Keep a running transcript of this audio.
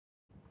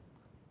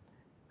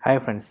Hi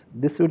friends,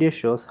 this video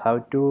shows how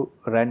to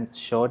run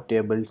short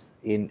tables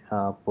in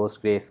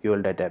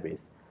PostgreSQL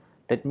database.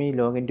 Let me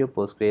log into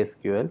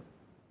PostgreSQL.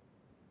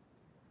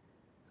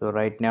 So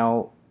right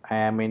now I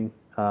am in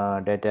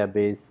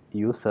database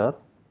user.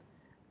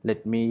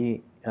 Let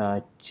me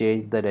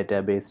change the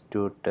database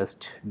to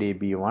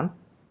testdb1.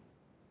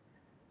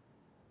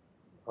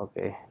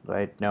 Okay,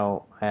 right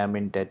now I am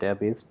in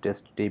database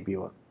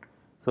testdb1.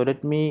 So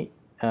let me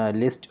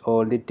list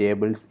all the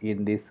tables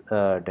in this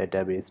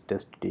database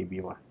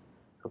testdb1.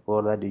 So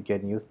for that you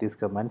can use this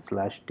command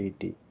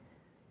 /tt.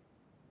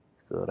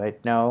 So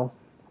right now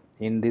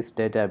in this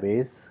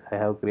database I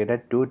have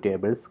created two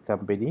tables,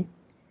 company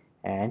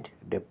and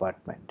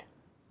department.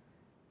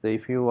 So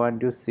if you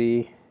want to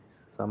see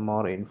some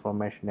more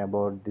information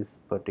about this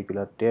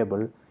particular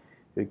table,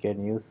 you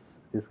can use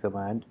this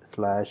command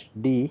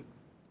 /d,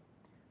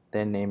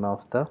 then name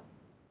of the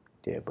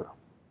table.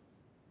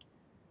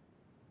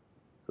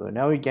 So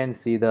now we can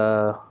see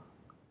the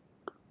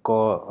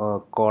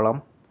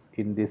columns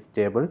in this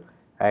table: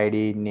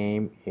 id,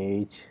 name,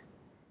 age,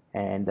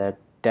 and the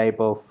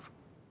type of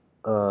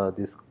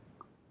these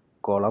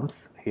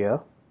columns here,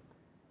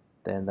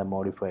 then the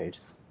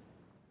modifiers.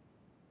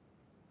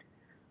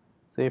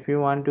 So if you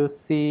want to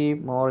see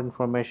more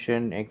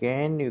information,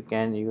 again you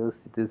can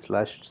use this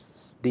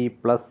 /d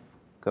plus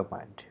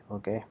command.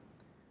 Okay,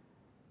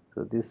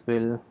 so this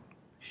will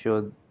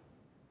show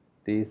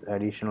this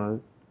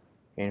additional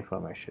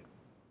information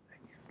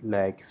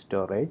like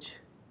storage,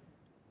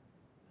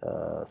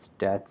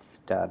 stats,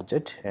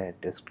 target, and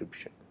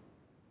description.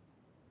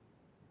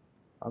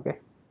 Okay,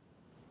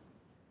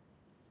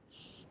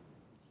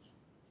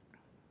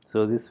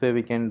 so this way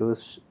we can do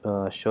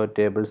short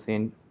tables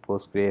in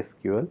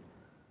PostgreSQL.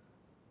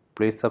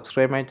 Please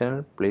subscribe my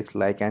channel, please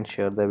like and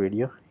share the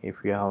video. If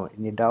you have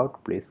any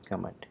doubt, please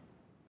comment.